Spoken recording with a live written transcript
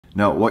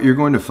Now, what you're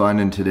going to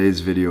find in today's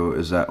video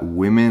is that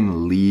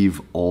women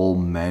leave all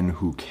men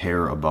who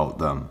care about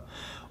them.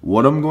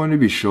 What I'm going to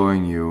be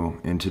showing you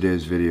in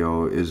today's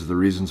video is the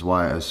reasons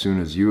why as soon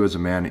as you as a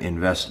man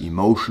invest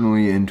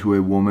emotionally into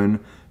a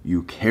woman,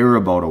 you care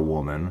about a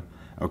woman,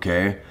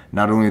 okay?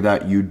 Not only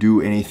that, you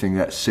do anything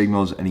that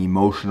signals an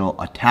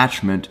emotional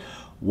attachment,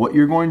 what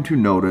you're going to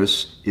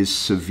notice is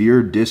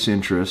severe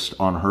disinterest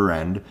on her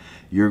end.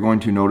 You're going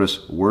to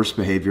notice worse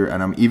behavior,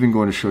 and I'm even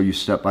going to show you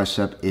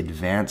step-by-step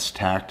advanced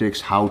tactics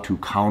how to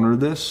counter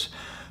this,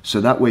 so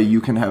that way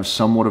you can have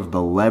somewhat of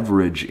the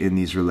leverage in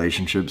these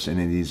relationships and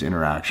in these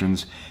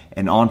interactions.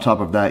 And on top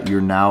of that,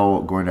 you're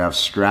now going to have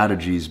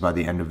strategies by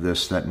the end of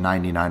this that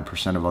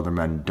 99% of other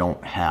men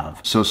don't have.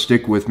 So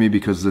stick with me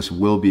because this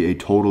will be a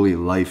totally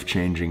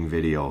life-changing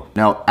video.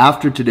 Now,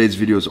 after today's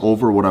video is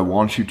over, what I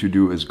want you to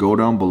do is go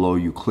down below,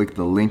 you click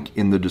the link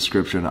in the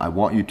description. I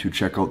want you to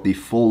check out the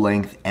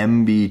full-length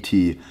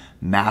MBT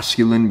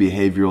Masculine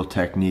Behavioral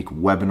Technique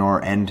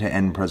webinar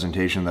end-to-end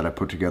presentation that I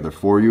put together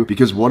for you,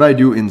 because what I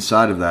do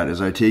inside of that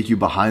is I take you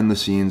behind the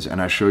scenes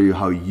and I show you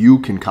how you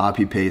can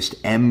copy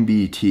paste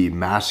MBT,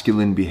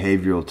 Masculine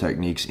Behavioral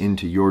Techniques,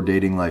 into your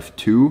dating life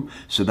too,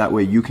 so that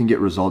way you can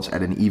get results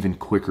at an even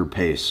quicker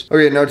pace.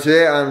 Okay, now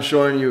today I'm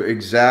showing you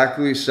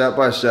exactly step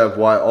by step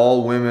why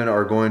all women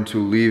are going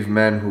to leave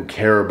men who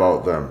care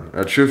about them.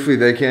 Now truthfully,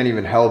 they can't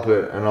even help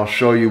it, and I'll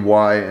show you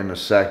why in a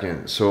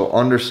second. So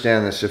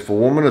understand this: if a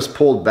woman is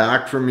pulled back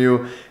from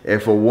you,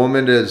 if a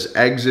woman has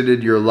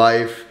exited your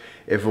life,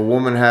 if a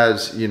woman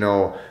has,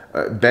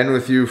 been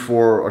with you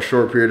for a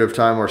short period of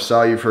time or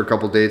saw you for a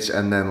couple dates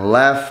and then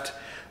left,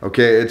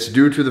 okay, it's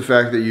due to the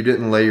fact that you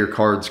didn't lay your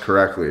cards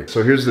correctly.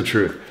 So here's the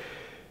truth.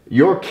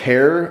 Your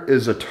care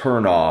is a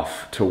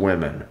turnoff to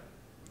women.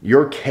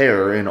 Your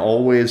care in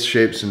all ways,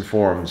 shapes, and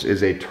forms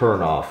is a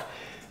turnoff.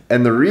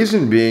 And the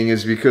reason being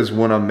is because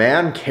when a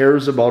man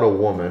cares about a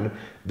woman,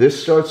 this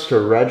starts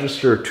to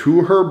register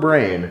to her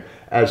brain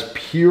as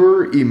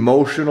pure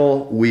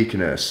emotional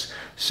weakness.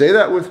 Say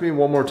that with me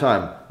one more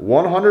time.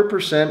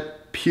 100%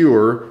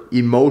 pure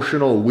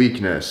emotional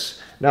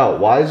weakness. Now,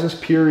 why is this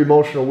pure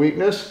emotional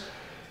weakness?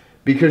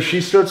 Because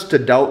she starts to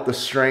doubt the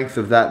strength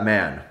of that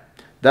man.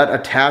 That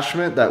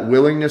attachment, that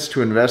willingness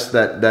to invest,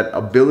 that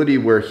ability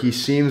where he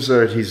seems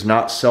that he's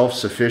not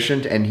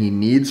self-sufficient and he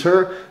needs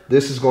her,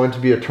 this is going to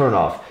be a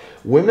turnoff.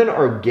 Women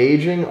are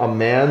gauging a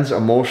man's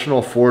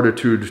emotional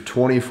fortitude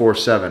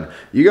 24/7.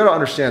 You got to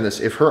understand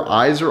this. If her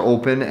eyes are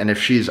open and if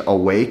she's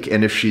awake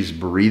and if she's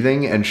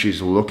breathing and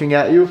she's looking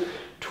at you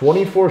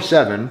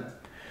 24/7,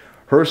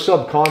 her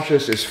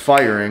subconscious is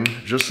firing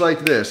just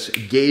like this,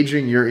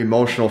 gauging your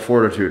emotional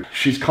fortitude.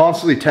 She's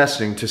constantly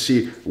testing to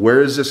see,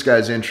 where is this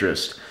guy's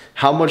interest?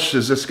 How much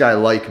does this guy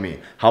like me?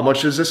 How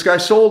much is this guy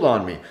sold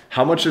on me?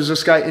 How much is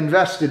this guy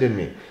invested in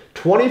me?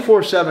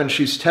 24/7,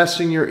 she's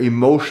testing your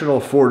emotional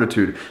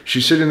fortitude.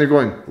 She's sitting there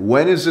going,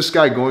 when is this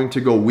guy going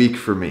to go weak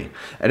for me?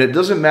 And it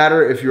doesn't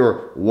matter if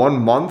you're 1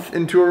 month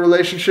into a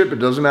relationship. It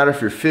doesn't matter if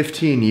you're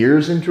 15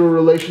 years into a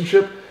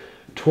relationship.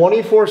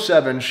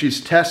 24/7, she's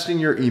testing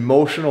your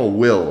emotional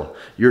will,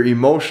 your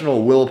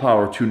emotional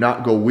willpower to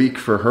not go weak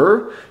for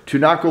her, to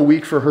not go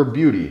weak for her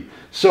beauty.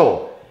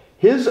 So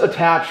his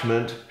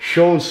attachment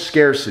shows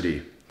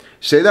scarcity.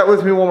 Say that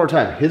with me one more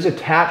time. His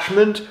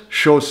attachment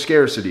shows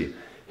scarcity.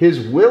 His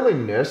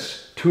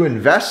willingness to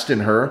invest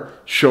in her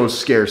shows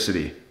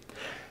scarcity.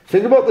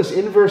 Think about this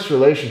inverse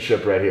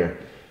relationship right here.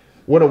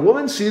 When a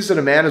woman sees that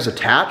a man is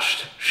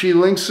attached, she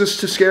links this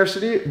to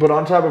scarcity, but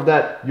on top of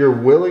that, your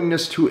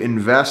willingness to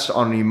invest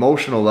on an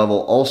emotional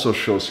level also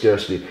shows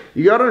scarcity.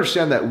 You got to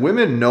understand that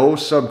women know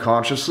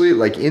subconsciously,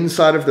 like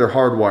inside of their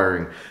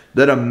hardwiring,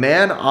 that a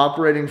man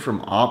operating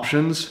from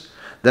options,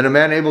 that a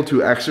man able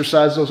to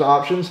exercise those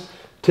options,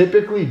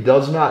 typically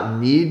does not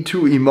need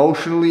to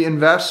emotionally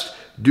invest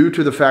due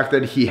to the fact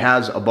that he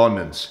has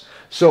abundance.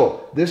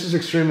 So this is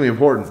extremely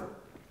important.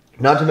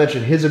 Not to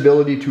mention his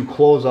ability to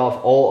close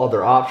off all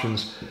other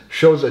options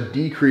shows a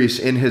decrease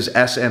in his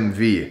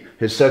SMV,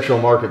 his sexual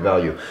market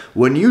value.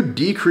 When you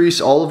decrease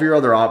all of your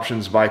other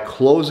options by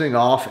closing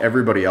off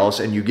everybody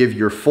else and you give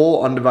your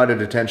full undivided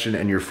attention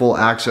and your full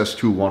access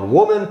to one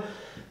woman,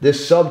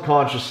 this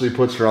subconsciously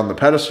puts her on the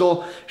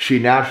pedestal. She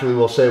naturally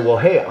will say, well,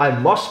 hey, I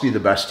must be the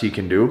best he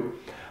can do.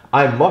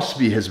 I must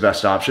be his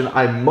best option.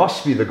 I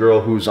must be the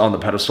girl who's on the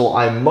pedestal.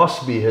 I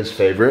must be his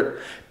favorite.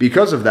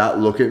 Because of that,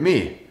 look at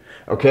me.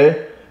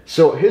 Okay?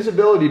 So his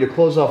ability to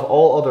close off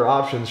all other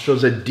options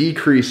shows a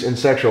decrease in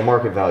sexual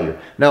market value.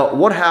 Now,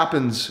 what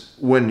happens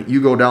when you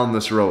go down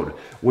this road?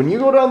 When you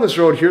go down this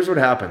road, here's what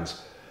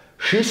happens.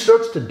 She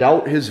starts to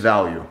doubt his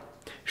value.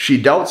 She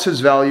doubts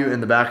his value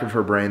in the back of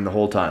her brain the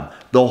whole time.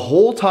 The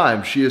whole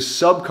time, she is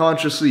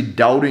subconsciously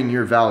doubting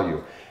your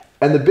value.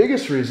 And the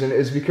biggest reason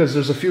is because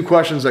there's a few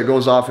questions that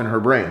goes off in her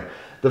brain.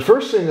 The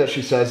first thing that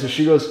she says is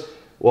she goes,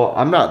 well,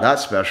 I'm not that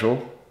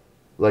special.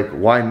 Like,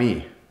 why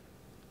me?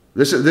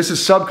 This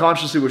is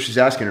subconsciously what she's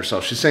asking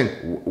herself. She's saying,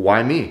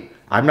 why me?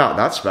 I'm not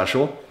that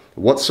special.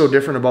 What's so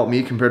different about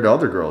me compared to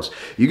other girls?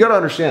 You got to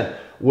understand,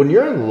 when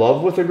you're in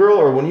love with a girl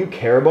or when you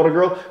care about a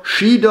girl,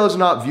 she does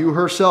not view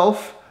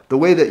herself the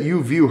way that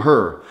you view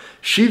her.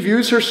 She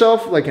views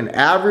herself like an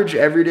average,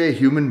 everyday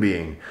human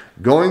being,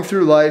 going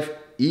through life,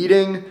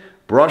 eating,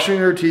 brushing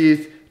her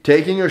teeth,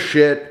 taking a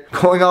shit,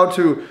 going out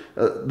to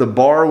the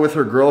bar with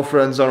her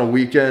girlfriends on a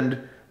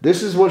weekend.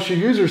 This is what she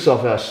views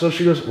herself as. So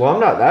she goes, well,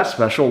 I'm not that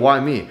special. Why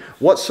me?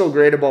 What's so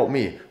great about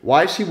me?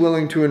 Why is he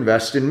willing to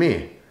invest in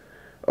me?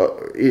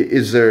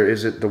 Is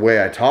it the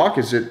way I talk?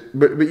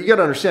 But you got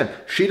to understand,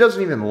 she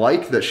doesn't even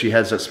like that she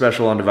has that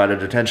special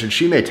undivided attention.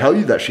 She may tell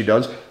you that she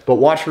does, but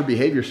watch her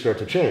behavior start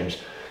to change.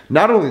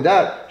 Not only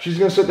that, she's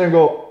going to sit there and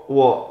go,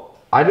 well,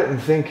 I didn't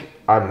think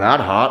I'm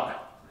that hot.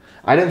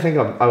 I didn't think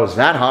I was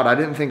that hot. I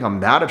didn't think I'm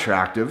that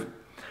attractive,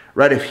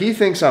 right? If he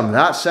thinks I'm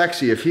that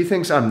sexy, if he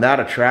thinks I'm that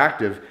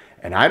attractive,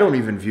 and I don't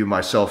even view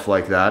myself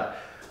like that,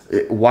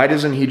 why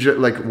doesn't he just,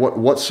 like,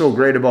 what's so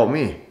great about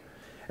me?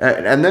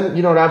 And then,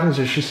 you know what happens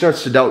is she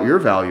starts to doubt your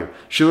value.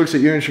 She looks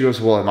at you and she goes,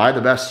 well, am I the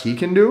best he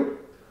can do?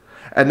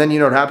 And then, you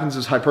know what happens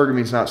is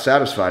hypergamy is not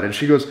satisfied. And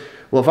she goes,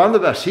 well, if I'm the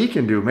best he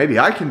can do, maybe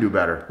I can do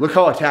better. Look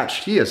how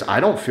attached he is. I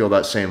don't feel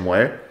that same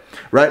way,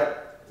 right?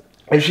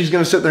 And she's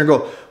going to sit there and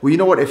go, well, you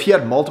know what? If he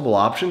had multiple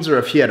options, or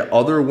if he had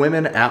other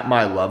women at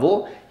my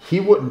level, he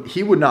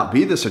would not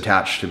be this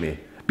attached to me,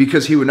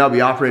 because he would now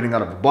be operating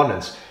out of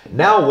abundance.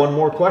 Now, one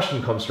more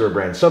question comes to her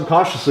brain.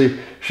 Subconsciously,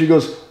 she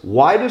goes,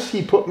 why does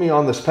he put me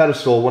on this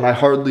pedestal when I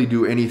hardly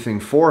do anything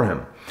for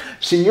him?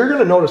 See, you're going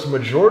to notice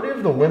majority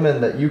of the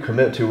women that you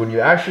commit to, when you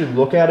actually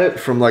look at it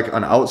from like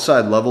an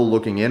outside level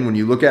looking in, when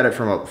you look at it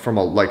from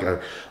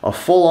a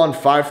full-on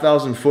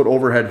 5,000 foot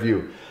overhead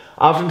view,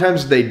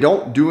 oftentimes they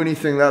don't do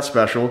anything that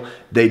special.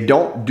 They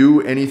don't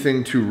do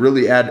anything to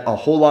really add a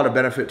whole lot of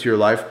benefit to your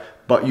life,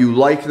 but you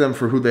like them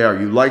for who they are.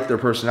 You like their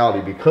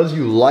personality. Because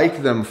you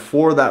like them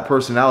for that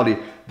personality,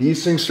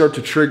 these things start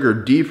to trigger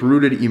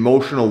deep-rooted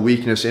emotional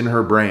weakness in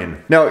her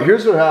brain. Now,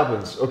 here's what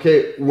happens.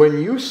 Okay,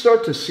 when you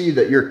start to see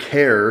that your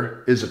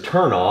care is a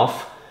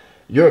turnoff,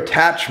 your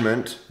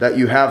attachment that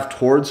you have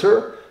towards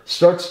her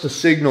starts to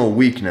signal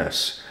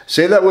weakness.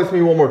 Say that with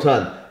me one more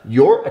time.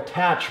 Your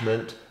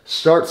attachment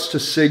starts to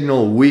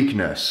signal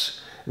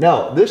weakness.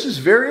 Now, this is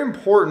very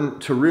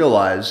important to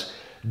realize,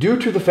 due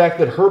to the fact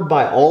that her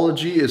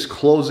biology is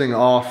closing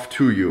off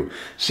to you.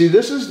 See,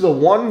 this is the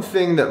one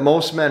thing that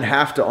most men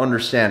have to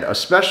understand,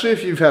 especially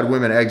if you've had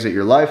women exit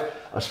your life,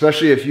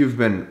 especially if you've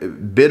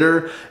been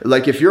bitter.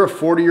 Like if you're a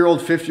 40-year-old,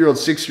 50-year-old,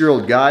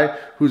 60-year-old guy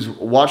who's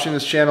watching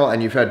this channel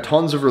and you've had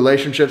tons of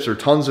relationships or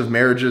tons of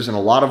marriages and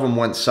a lot of them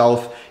went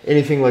south,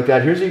 anything like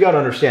that, here's what you got to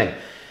understand.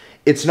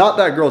 It's not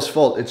that girl's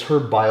fault, it's her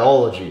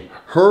biology.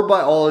 Her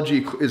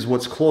biology is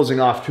what's closing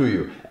off to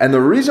you. And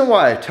the reason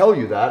why I tell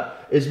you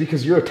that is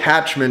because your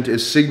attachment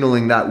is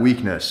signaling that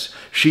weakness.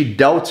 She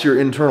doubts your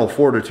internal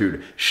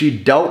fortitude. She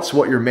doubts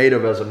what you're made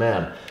of as a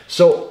man.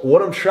 So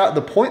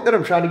the point that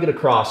I'm trying to get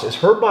across is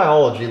her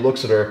biology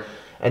looks at her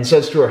and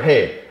says to her,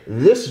 hey,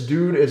 this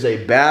dude is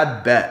a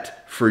bad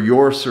bet for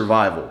your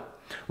survival,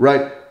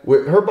 right?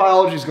 Her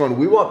biology is going,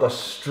 we want the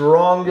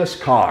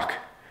strongest cock.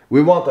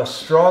 We want the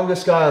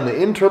strongest guy on the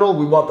internal.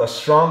 We want the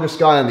strongest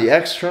guy on the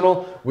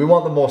external. We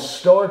want the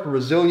most stoic,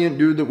 resilient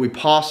dude that we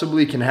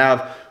possibly can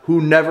have, who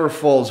never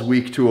falls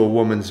weak to a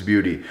woman's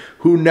beauty,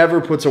 who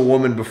never puts a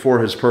woman before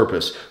his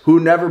purpose,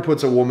 who never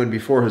puts a woman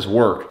before his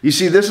work. You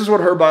see, this is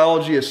what her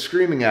biology is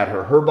screaming at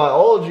her. Her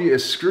biology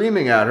is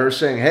screaming at her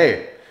saying,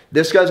 hey,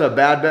 this guy's a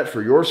bad bet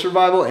for your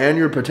survival and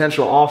your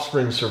potential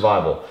offspring's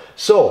survival.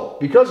 So,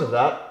 because of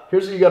that,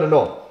 here's what you got to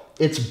know.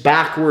 It's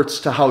backwards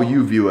to how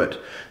you view it.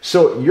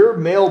 So your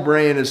male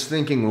brain is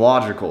thinking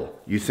logical.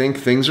 You think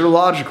things are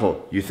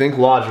logical. You think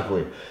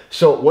logically.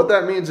 So what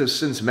that means is,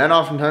 since men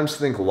oftentimes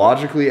think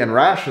logically and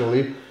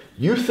rationally,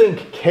 you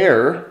think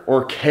care,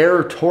 or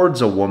care towards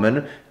a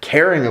woman,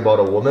 caring about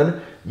a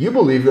woman, you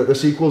believe that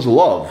this equals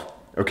love.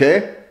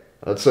 Okay?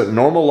 That's a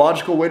normal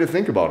logical way to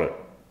think about it.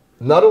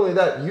 Not only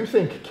that, you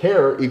think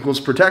care equals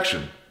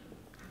protection.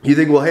 You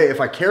think, well, hey,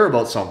 if I care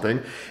about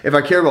something, if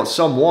I care about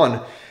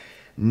someone,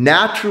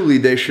 naturally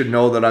they should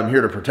know that I'm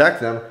here to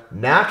protect them.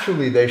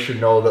 Naturally they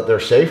should know that they're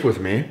safe with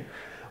me.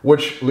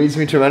 Which leads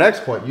me to my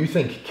next point. You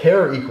think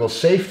care equals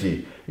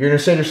safety. You're going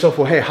to say to yourself,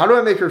 well, hey, how do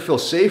I make her feel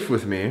safe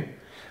with me?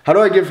 How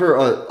do I give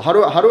her how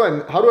do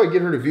I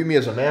get her to view me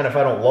as a man if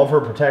I don't love her,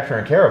 protect her,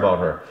 and care about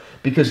her?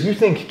 Because you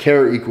think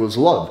care equals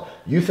love.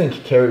 You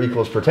think care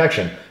equals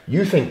protection.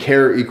 You think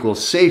care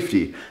equals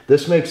safety.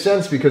 This makes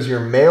sense because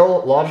your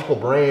male logical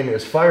brain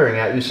is firing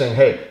at you saying,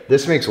 hey,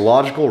 this makes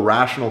logical,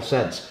 rational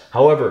sense.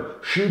 However,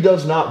 she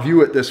does not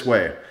view it this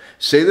way.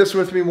 Say this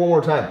with me one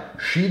more time.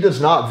 She does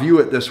not view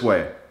it this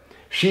way.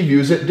 She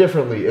views it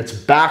differently. It's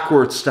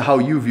backwards to how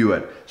you view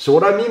it. So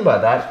what I mean by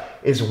that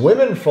is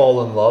women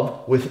fall in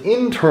love with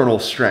internal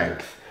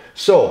strength.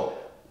 So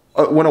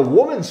when a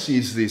woman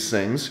sees these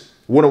things,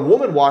 when a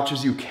woman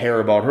watches you care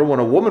about her, when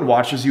a woman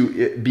watches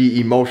you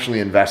be emotionally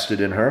invested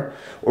in her,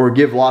 or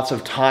give lots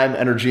of time,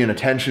 energy, and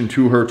attention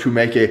to her to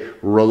make a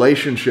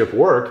relationship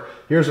work,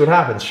 here's what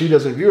happens. She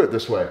doesn't view it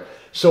this way.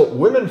 So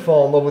women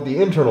fall in love with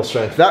the internal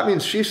strength. That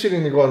means she's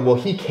sitting there going, well,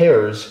 he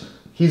cares,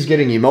 he's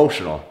getting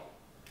emotional.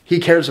 He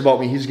cares about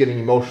me, he's getting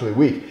emotionally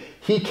weak.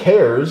 He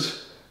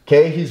cares,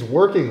 Okay, he's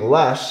working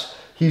less.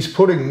 He's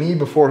putting me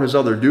before his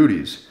other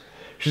duties.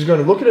 She's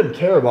going to look at him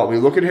care about me.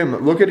 Look at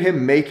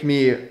him make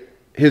me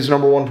his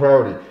number one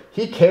priority.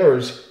 He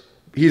cares.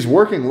 He's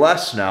working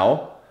less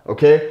now.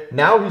 Okay,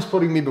 now he's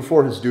putting me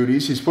before his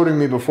duties. He's putting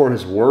me before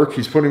his work.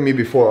 He's putting me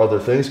before other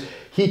things.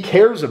 He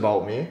cares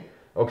about me.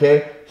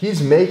 Okay,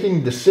 he's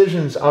making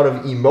decisions out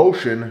of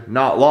emotion,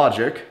 not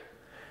logic.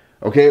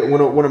 Okay,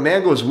 when a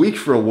man goes weak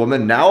for a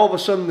woman, now all of a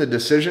sudden the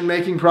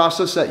decision-making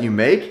process that you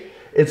make,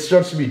 it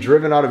starts to be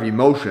driven out of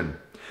emotion.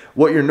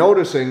 What you're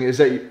noticing is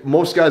that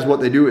most guys, what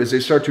they do is they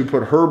start to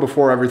put her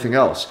before everything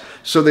else.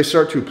 So they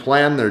start to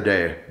plan their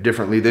day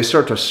differently. They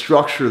start to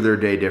structure their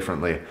day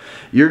differently.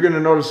 You're going to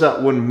notice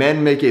that when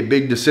men make a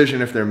big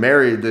decision, if they're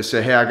married, they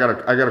say, hey, I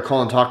gotta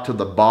call and talk to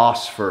the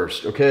boss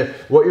first. Okay,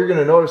 what you're going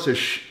to notice is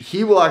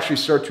he will actually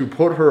start to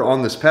put her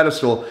on this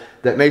pedestal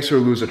that makes her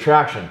lose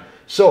attraction.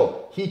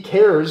 So he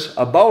cares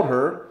about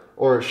her,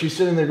 or she's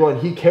sitting there going,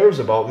 he cares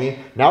about me.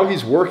 Now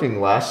he's working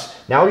less.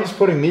 Now he's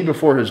putting me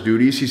before his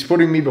duties. He's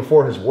putting me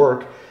before his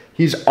work.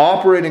 He's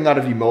operating out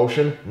of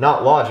emotion,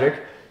 not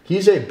logic.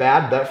 He's a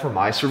bad bet for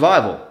my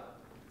survival.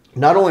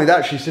 Not only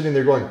that, she's sitting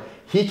there going,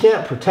 he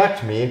can't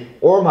protect me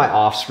or my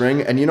offspring.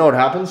 And you know what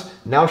happens?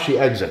 Now she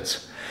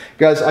exits.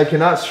 Guys, I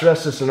cannot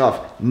stress this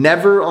enough.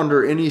 Never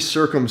under any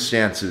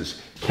circumstances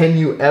can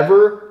you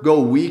ever go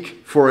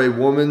weak for a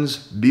woman's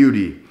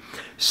beauty.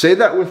 Say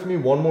that with me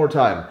one more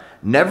time.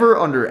 Never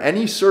under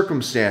any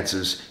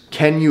circumstances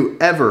can you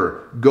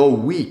ever go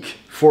weak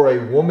for a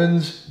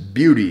woman's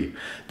beauty.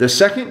 The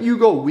second you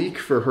go weak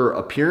for her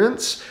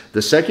appearance,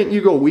 the second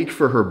you go weak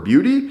for her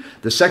beauty,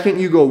 the second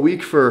you go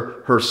weak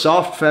for her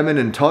soft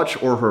feminine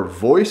touch or her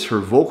voice, her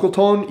vocal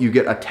tone, you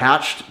get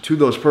attached to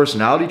those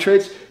personality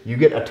traits, you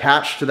get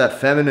attached to that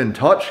feminine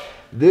touch,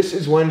 this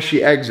is when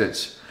she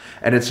exits.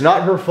 And it's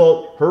not her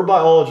fault. Her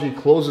biology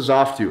closes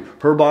off to you.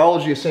 Her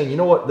biology is saying, you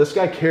know what? This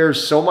guy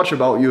cares so much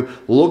about you.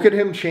 Look at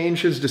him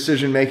change his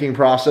decision-making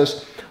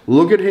process.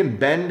 Look at him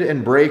bend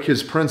and break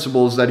his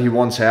principles that he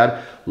once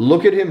had.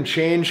 Look at him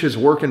change his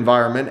work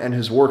environment and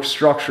his work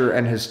structure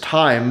and his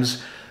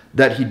times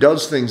that he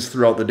does things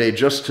throughout the day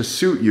just to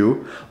suit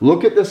you.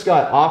 Look at this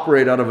guy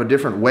operate out of a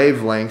different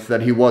wavelength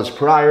that he was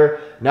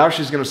prior. Now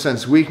she's going to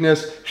sense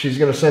weakness. She's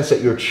going to sense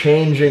that you're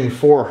changing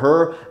for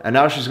her. And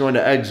now she's going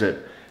to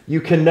exit. You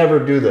can never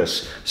do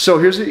this. So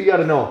here's what you got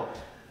to know.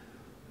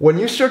 When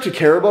you start to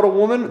care about a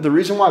woman, the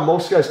reason why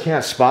most guys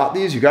can't spot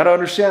these, you got to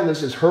understand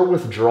this, is her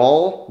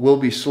withdrawal will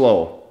be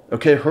slow.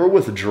 Okay, her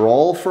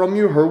withdrawal from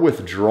you, her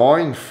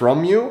withdrawing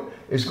from you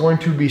is going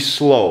to be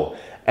slow.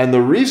 And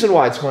the reason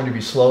why it's going to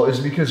be slow is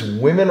because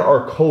women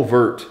are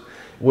covert,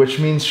 which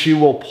means she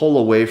will pull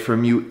away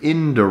from you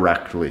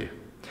indirectly.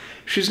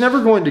 She's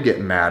never going to get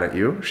mad at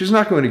you. She's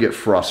not going to get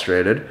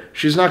frustrated.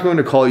 She's not going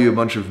to call you a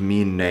bunch of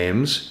mean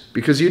names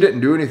because you didn't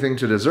do anything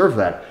to deserve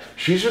that.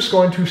 She's just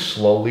going to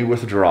slowly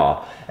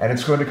withdraw, and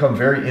it's going to come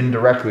very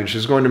indirectly. And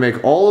she's going to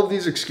make all of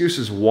these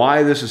excuses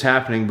why this is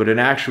happening, but in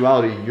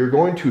actuality, you're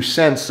going to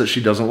sense that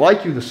she doesn't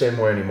like you the same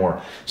way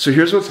anymore. So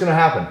here's what's going to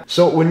happen.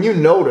 So when you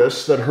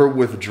notice that her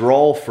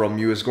withdrawal from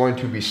you is going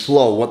to be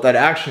slow, what that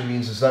actually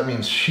means is that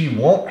means she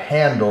won't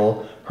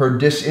handle her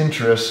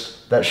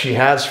disinterest that she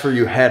has for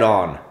you head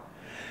on.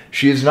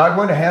 She is not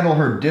going to handle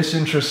her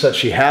disinterest that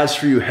she has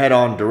for you head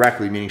on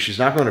directly, meaning she's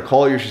not going to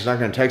call you, she's not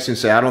going to text you and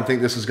say, I don't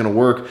think this is going to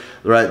work,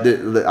 right?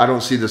 I don't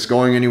see this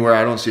going anywhere,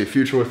 I don't see a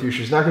future with you.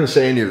 She's not going to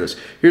say any of this.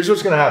 Here's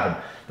what's going to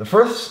happen. The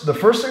first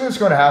thing that's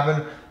going to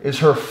happen is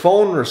her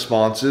phone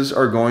responses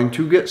are going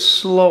to get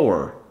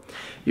slower.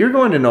 You're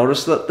going to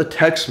notice that the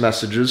text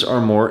messages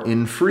are more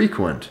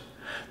infrequent.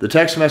 The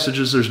text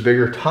messages, there's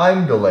bigger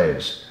time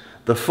delays.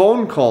 The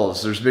phone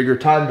calls, there's bigger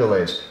time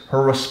delays.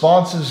 Her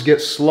responses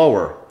get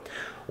slower.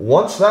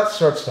 Once that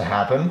starts to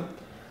happen,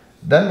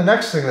 then the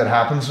next thing that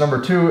happens, number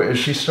two, is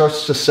she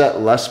starts to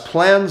set less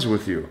plans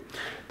with you.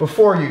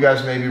 Before, you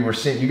guys maybe were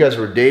seeing, you guys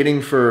were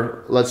dating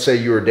for, let's say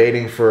you were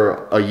dating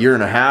for a year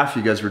and a half,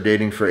 you guys were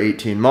dating for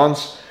 18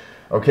 months,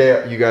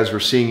 okay, you guys were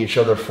seeing each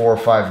other 4 or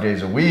 5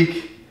 days a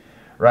week.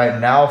 Right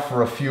now,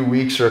 for a few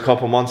weeks or a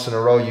couple months in a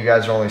row, you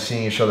guys are only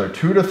seeing each other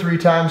 2 to 3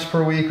 times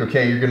per week,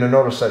 okay, you're going to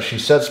notice that she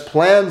sets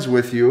plans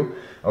with you,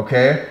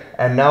 okay,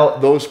 and now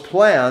those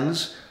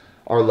plans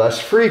are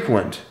less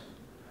frequent.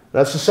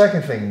 That's the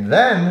second thing.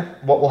 Then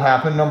what will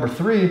happen, number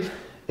 3,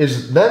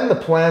 is then the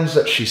plans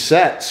that she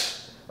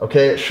sets,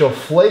 okay, she'll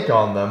flake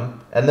on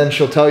them, and then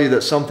she'll tell you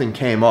that something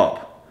came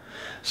up.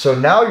 So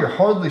now you're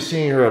hardly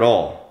seeing her at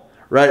all,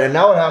 right? And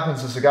now what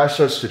happens is the guy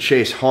starts to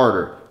chase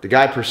harder. The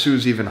guy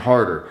pursues even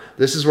harder.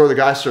 This is where the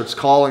guy starts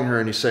calling her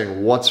and he's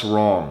saying, what's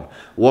wrong?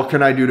 What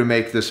can I do to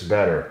make this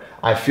better?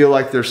 I feel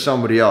like there's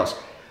somebody else.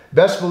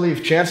 Best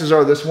believe, chances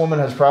are this woman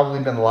has probably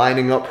been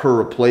lining up her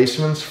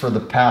replacements for the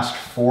past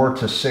 4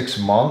 to 6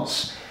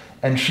 months,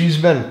 and she's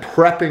been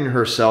prepping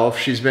herself.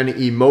 She's been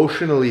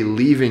emotionally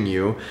leaving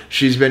you.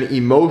 She's been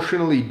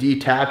emotionally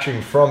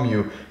detaching from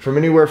you from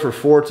anywhere for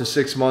 4 to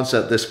 6 months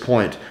at this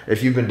point.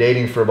 If you've been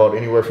dating for about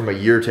anywhere from a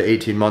year to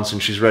 18 months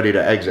and she's ready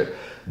to exit.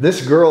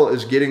 This girl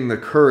is getting the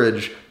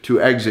courage to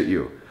exit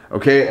you.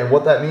 Okay, and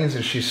what that means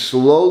is she's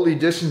slowly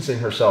distancing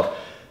herself.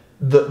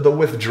 The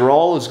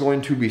withdrawal is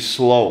going to be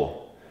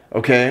slow,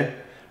 okay?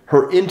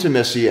 Her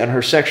intimacy and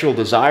her sexual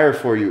desire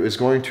for you is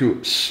going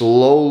to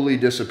slowly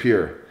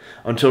disappear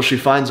until she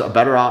finds a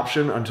better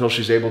option, until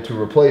she's able to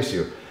replace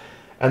you.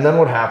 And then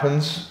what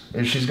happens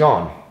is she's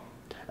gone.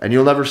 And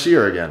you'll never see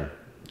her again.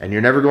 And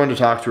you're never going to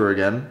talk to her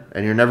again.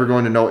 And you're never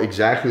going to know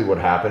exactly what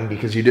happened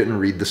because you didn't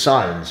read the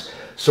signs.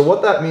 So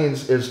what that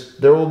means is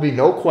there will be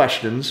no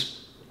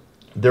questions.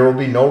 There will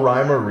be no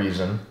rhyme or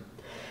reason.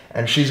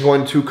 And she's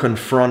going to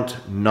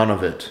confront none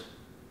of it.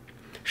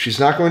 She's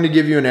not going to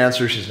give you an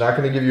answer. She's not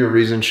going to give you a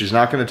reason. She's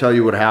not going to tell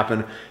you what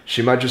happened.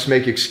 She might just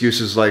make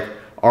excuses like,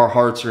 our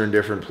hearts are in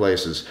different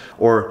places.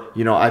 Or,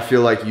 you know, I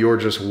feel like you're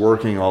just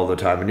working all the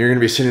time. And you're going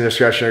to be sitting there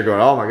scratching there going,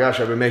 oh my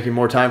gosh, I've been making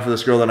more time for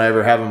this girl than I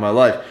ever have in my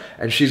life.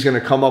 And she's going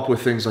to come up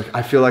with things like,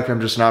 I feel like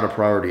I'm just not a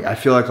priority. I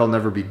feel like I'll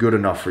never be good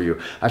enough for you.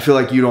 I feel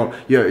like you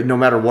don't, no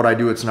matter what I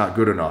do, it's not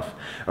good enough.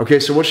 Okay,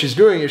 so what she's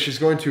doing is she's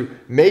going to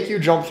make you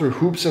jump through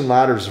hoops and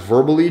ladders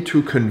verbally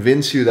to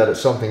convince you that it's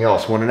something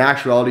else, when in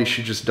actuality,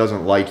 she just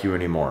doesn't like you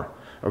anymore.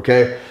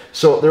 Okay,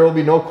 so there will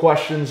be no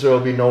questions, there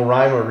will be no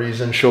rhyme or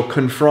reason. She'll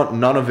confront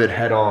none of it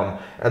head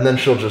on, and then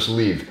she'll just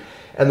leave.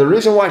 And the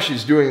reason why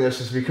she's doing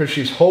this is because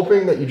she's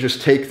hoping that you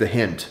just take the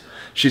hint.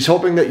 She's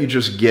hoping that you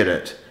just get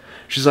it.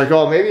 She's like,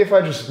 oh, maybe if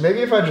I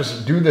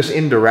just do this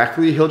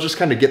indirectly, he'll just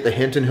kind of get the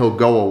hint and he'll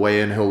go away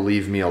and he'll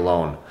leave me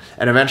alone.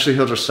 And eventually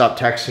he'll just stop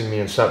texting me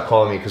and stop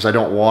calling me because I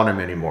don't want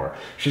him anymore.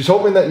 She's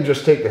hoping that you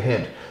just take the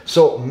hint.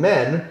 So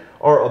men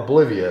are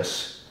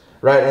oblivious.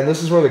 Right, and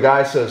this is where the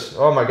guy says,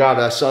 oh my God,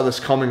 I saw this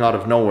coming out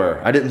of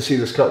nowhere. I didn't see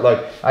this cut, like,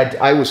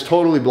 I was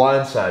totally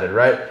blindsided,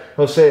 right?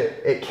 He'll say,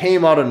 it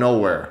came out of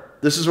nowhere.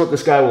 This is what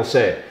this guy will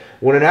say.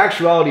 When in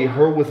actuality,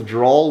 her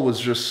withdrawal was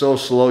just so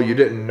slow, you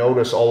didn't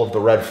notice all of the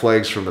red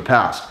flags from the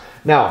past.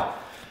 Now,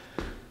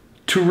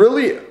 to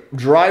really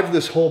drive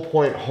this whole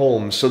point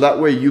home so that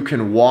way you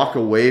can walk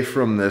away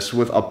from this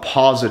with a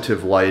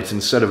positive light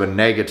instead of a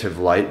negative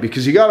light,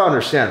 because you got to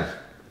understand,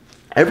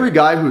 every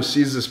guy who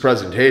sees this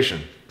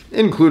presentation,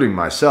 including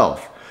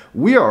myself,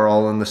 we are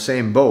all in the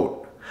same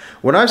boat.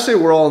 When I say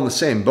we're all in the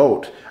same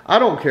boat, I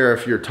don't care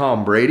if you're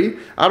Tom Brady,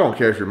 I don't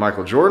care if you're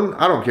Michael Jordan,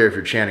 I don't care if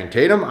you're Channing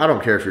Tatum, I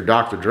don't care if you're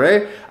Dr.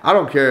 Dre, I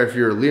don't care if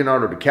you're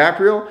Leonardo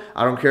DiCaprio,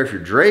 I don't care if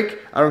you're Drake,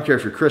 I don't care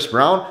if you're Chris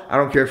Brown, I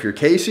don't care if you're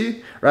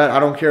Casey, right? I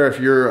don't care if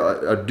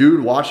you're a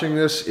dude watching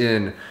this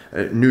in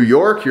New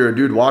York, you're a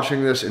dude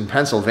watching this in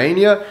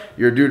Pennsylvania,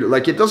 you're a dude,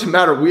 like, it doesn't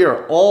matter, we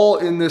are all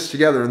in this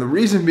together. And the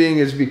reason being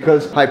is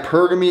because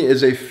hypergamy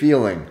is a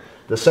feeling.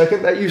 The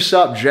second that you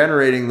stop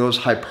generating those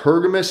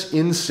hypergamous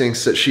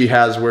instincts that she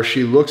has, where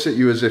she looks at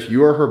you as if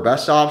you are her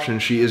best option,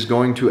 she is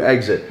going to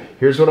exit.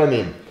 Here's what I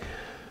mean.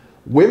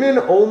 Women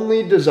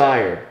only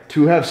desire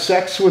to have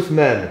sex with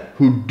men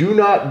who do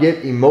not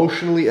get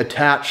emotionally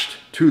attached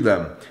to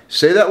them.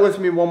 Say that with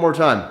me one more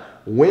time.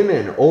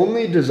 Women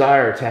only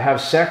desire to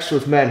have sex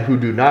with men who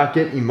do not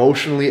get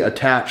emotionally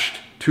attached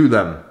to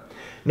them.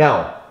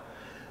 Now,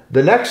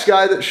 the next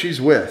guy that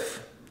she's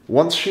with,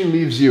 once she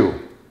leaves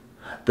you,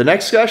 the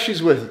next guy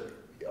she's with,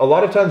 a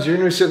lot of times you're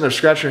going to be sitting there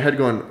scratching your head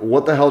going,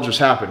 what the hell just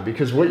happened?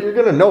 Because what you're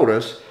going to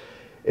notice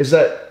is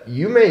that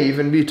you may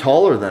even be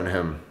taller than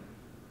him,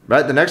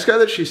 right? The next guy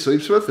that she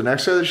sleeps with, the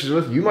next guy that she's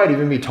with, you might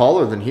even be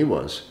taller than he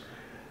was.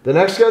 The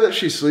next guy that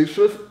she sleeps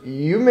with,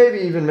 you maybe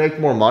even make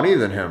more money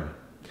than him.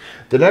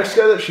 The next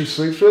guy that she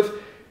sleeps with,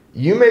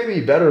 you may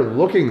be better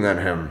looking than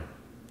him.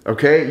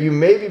 Okay, you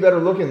may be better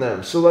looking than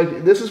him. So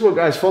like, this is what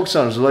guys focus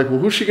on, is like, well,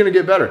 who's she going to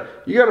get better?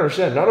 You got to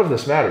understand, none of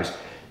this matters.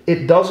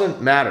 It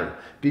doesn't matter,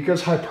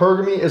 because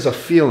hypergamy is a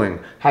feeling.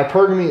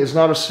 Hypergamy is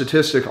not a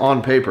statistic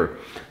on paper.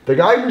 The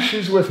guy who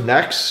she's with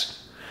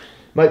next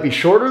might be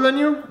shorter than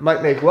you,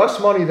 might make less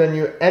money than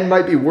you, and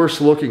might be worse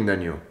looking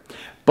than you.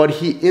 But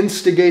he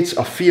instigates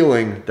a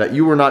feeling that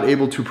you were not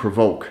able to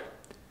provoke.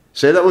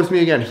 Say that with me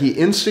again. He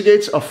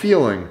instigates a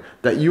feeling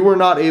that you were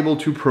not able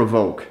to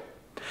provoke.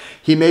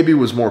 He maybe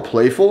was more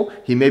playful.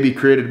 He maybe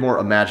created more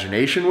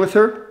imagination with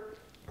her.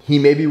 He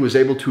maybe was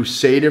able to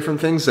say different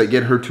things that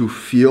get her to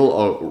feel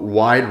a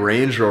wide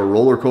range or a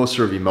roller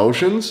coaster of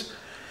emotions.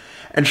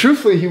 And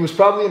truthfully, he was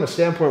probably in a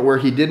standpoint where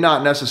he did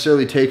not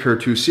necessarily take her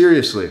too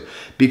seriously.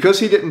 Because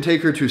he didn't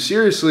take her too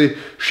seriously,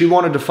 she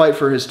wanted to fight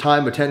for his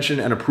time, attention,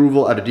 and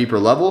approval at a deeper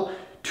level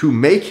to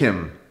make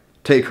him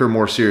take her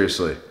more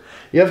seriously.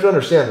 You have to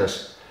understand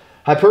this.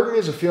 Hypergamy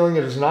is a feeling.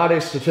 It is not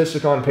a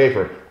statistic on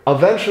paper.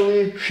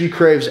 Eventually, she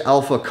craves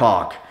alpha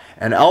cock.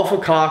 And alpha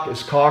cock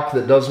is cock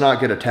that does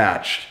not get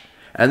attached.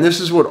 And this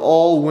is what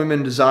all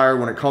women desire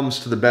when it comes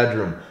to the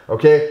bedroom,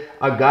 okay?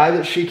 A guy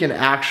that she can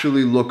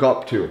actually look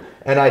up to.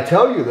 And I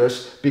tell you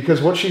this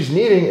because what she's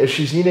needing is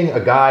she's needing a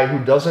guy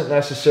who doesn't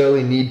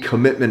necessarily need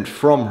commitment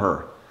from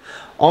her.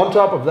 On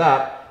top of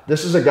that,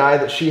 this is a guy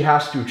that she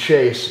has to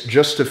chase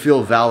just to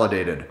feel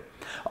validated.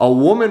 A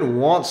woman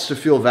wants to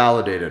feel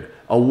validated.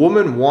 A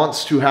woman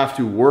wants to have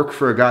to work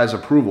for a guy's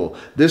approval.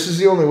 This is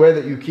the only way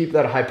that you keep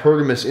that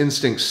hypergamous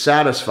instinct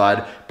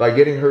satisfied, by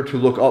getting her to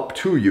look up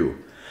to you.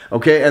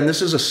 Okay, and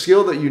this is a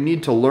skill that you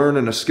need to learn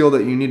and a skill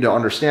that you need to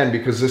understand,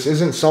 because this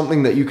isn't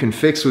something that you can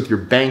fix with your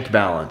bank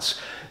balance.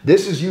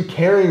 This is you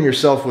carrying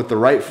yourself with the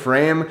right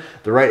frame,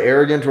 the right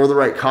arrogant or the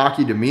right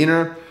cocky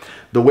demeanor,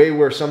 the way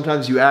where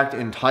sometimes you act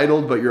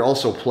entitled, but you're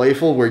also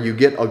playful, where you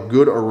get a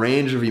good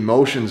range of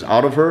emotions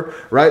out of her,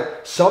 right?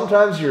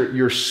 Sometimes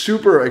you're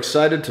super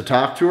excited to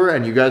talk to her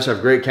and you guys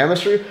have great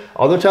chemistry.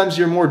 Other times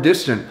you're more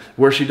distant,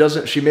 where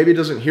she maybe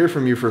doesn't hear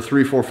from you for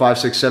 3, 4, 5,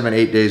 6, 7,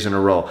 8 days in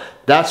a row.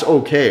 That's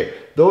okay.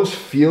 Those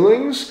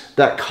feelings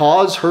that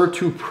cause her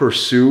to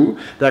pursue,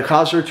 that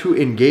cause her to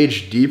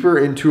engage deeper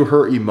into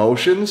her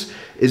emotions,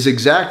 is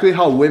exactly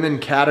how women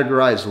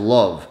categorize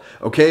love.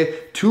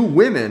 Okay, to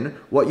women,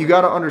 what you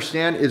got to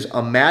understand is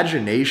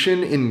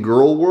imagination in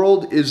girl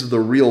world is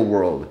the real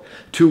world.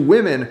 To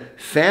women,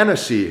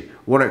 fantasy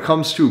when it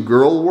comes to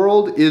girl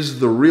world is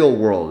the real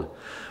world.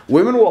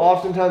 Women will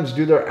oftentimes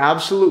do their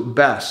absolute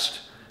best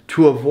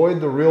to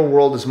avoid the real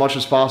world as much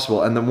as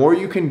possible. And the more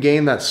you can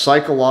gain that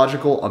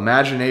psychological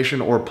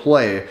imagination or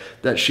play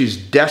that she's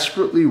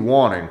desperately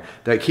wanting,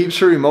 that keeps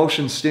her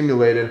emotions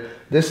stimulated,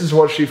 this is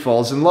what she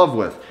falls in love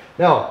with.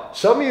 Now,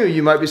 some of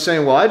you might be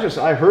saying, well,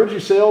 I heard you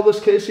say all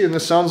this, Casey, and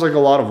this sounds like a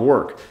lot of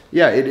work.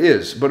 Yeah, it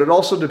is, but it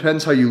also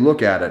depends how you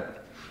look at it.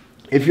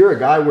 If you're a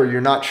guy where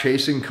you're not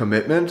chasing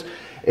commitment,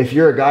 if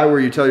you're a guy where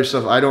you tell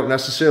yourself, I don't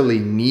necessarily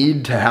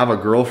need to have a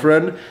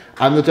girlfriend,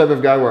 I'm the type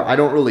of guy where I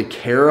don't really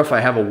care if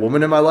I have a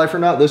woman in my life or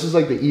not, this is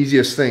like the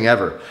easiest thing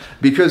ever.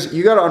 Because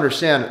you got to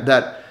understand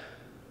that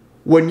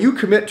when you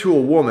commit to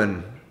a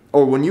woman,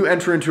 or when you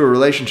enter into a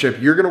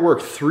relationship, you're going to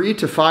work 3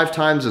 to 5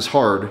 times as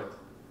hard.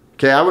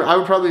 Okay, I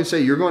would probably say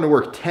you're going to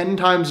work 10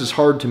 times as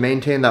hard to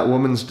maintain that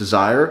woman's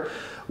desire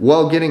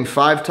while getting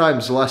 5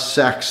 times less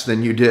sex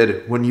than you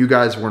did when you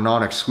guys were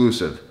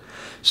non-exclusive.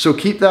 So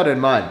keep that in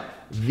mind.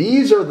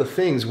 These are the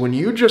things when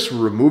you just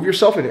remove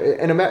yourself,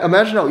 and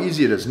imagine how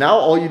easy it is. Now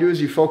all you do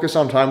is you focus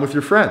on time with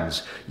your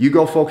friends. You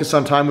go focus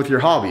on time with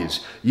your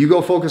hobbies. You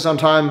go focus on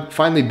time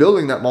finally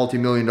building that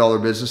multi-million-dollar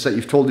business that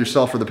you've told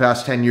yourself for the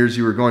past 10 years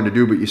you were going to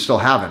do, but you still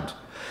haven't.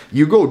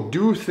 You go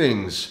do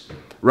things,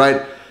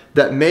 right,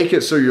 that make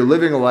it so you're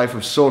living a life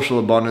of social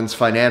abundance,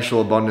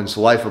 financial abundance,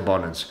 life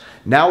abundance.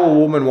 Now a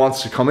woman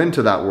wants to come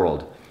into that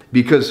world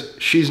because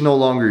she's no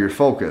longer your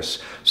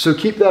focus. So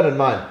keep that in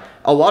mind.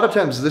 A lot of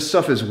times this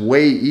stuff is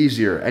way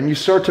easier, and you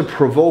start to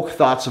provoke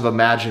thoughts of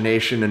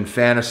imagination and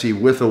fantasy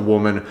with a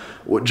woman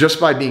just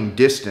by being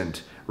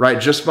distant, right?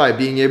 Just by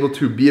being able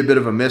to be a bit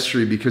of a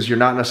mystery because you're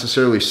not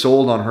necessarily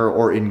sold on her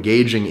or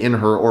engaging in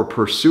her or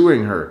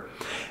pursuing her.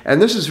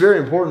 And this is very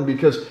important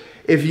because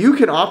if you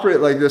can operate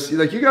like this,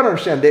 like you got to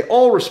understand, they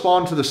all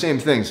respond to the same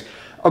things.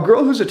 A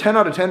girl who's a 10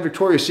 out of 10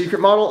 Victoria's Secret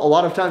model, a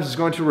lot of times is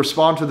going to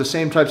respond to the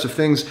same types of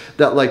things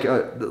that like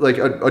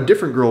a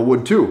different girl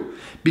would too.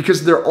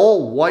 Because they're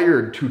all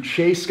wired to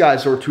chase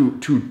guys or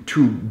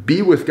to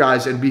be with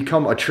guys and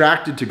become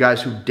attracted to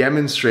guys who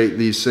demonstrate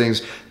these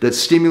things that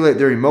stimulate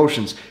their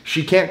emotions.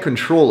 She can't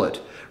control it.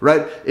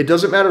 Right? It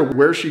doesn't matter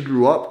where she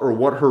grew up or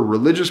what her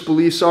religious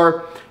beliefs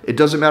are. It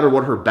doesn't matter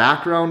what her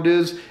background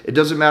is. It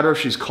doesn't matter if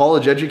she's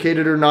college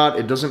educated or not.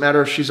 It doesn't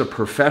matter if she's a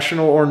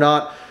professional or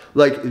not.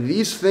 Like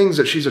these things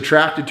that she's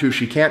attracted to,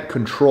 she can't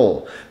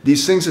control.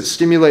 These things that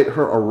stimulate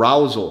her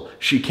arousal,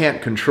 she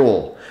can't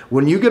control.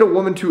 When you get a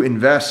woman to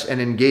invest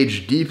and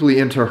engage deeply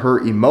into her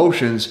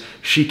emotions,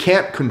 she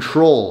can't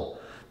control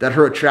that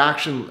her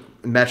attraction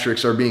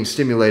metrics are being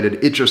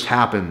stimulated. It just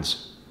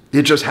happens.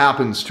 It just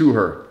happens to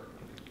her.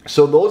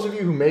 So those of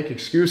you who make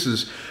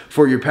excuses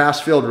for your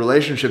past failed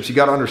relationships, you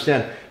got to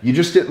understand, you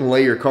just didn't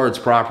lay your cards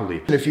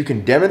properly. And if you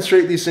can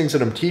demonstrate these things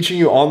that I'm teaching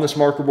you on this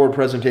marker board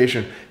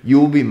presentation, you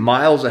will be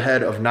miles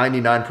ahead of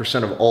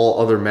 99% of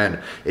all other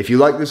men. If you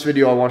like this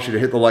video, I want you to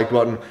hit the like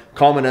button,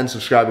 comment, and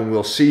subscribe, and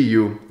we'll see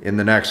you in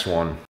the next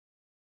one.